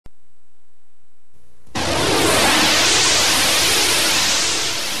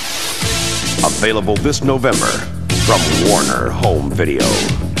Available this November from Warner Home Video.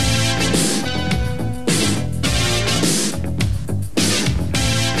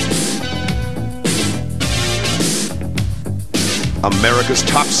 America's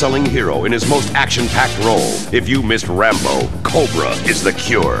top-selling hero in his most action-packed role. If you missed Rambo, Cobra is the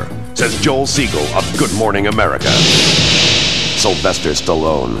cure, says Joel Siegel of Good Morning America. Sylvester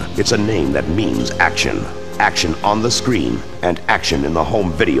Stallone. It's a name that means action. Action on the screen and action in the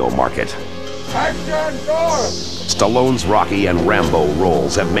home video market. Action, go! Stallone's Rocky and Rambo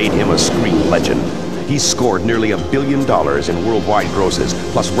roles have made him a screen legend. He's scored nearly $1 billion in worldwide grosses,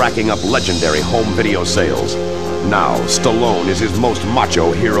 plus racking up legendary home video sales. Now, Stallone is his most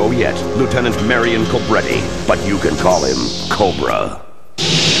macho hero yet, Lieutenant Marion Cobretti, but you can call him Cobra.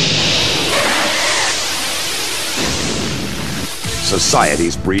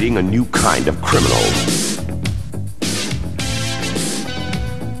 Society's breeding a new kind of criminal.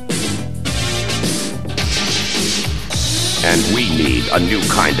 And we need a new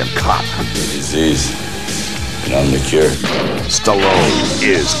kind of cop. The disease, and I'm the cure. Stallone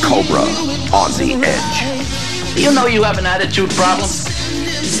is Cobra on the edge. You know you have an attitude problem?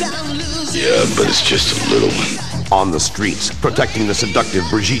 Yeah, but it's just a little one. On the streets, protecting the seductive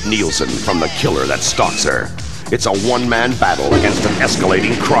Brigitte Nielsen from the killer that stalks her. It's a one-man battle against an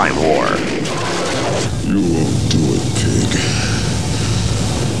escalating crime war. You won't do it, pig.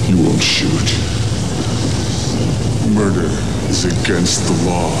 You won't shoot. Murder is against the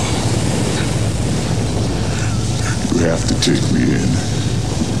law. You have to take me in.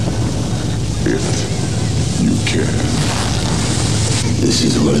 If you can. This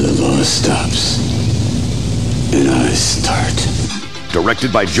is where the law stops, and I start.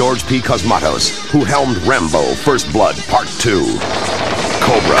 Directed by George P. Cosmatos, who helmed Rambo: First Blood Part 2.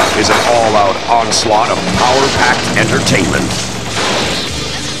 Cobra is an all-out onslaught of power-packed entertainment.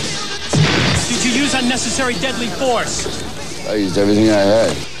 Did you use unnecessary deadly force? I used everything I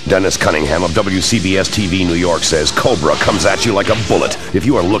had. Dennis Cunningham of WCBS-TV New York says Cobra comes at you like a bullet. If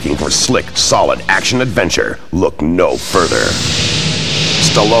you are looking for slick, solid action adventure, look no further.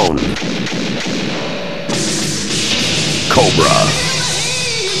 Stallone. Cobra.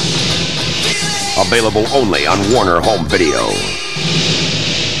 Available only on Warner Home Video.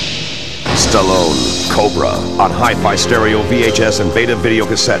 Stallone, Cobra, on Hi-Fi Stereo VHS and Beta video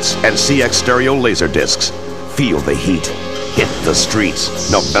cassettes and CX Stereo laser discs. Feel the heat. Hit the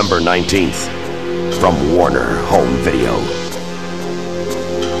streets, November 19th. From Warner Home Video.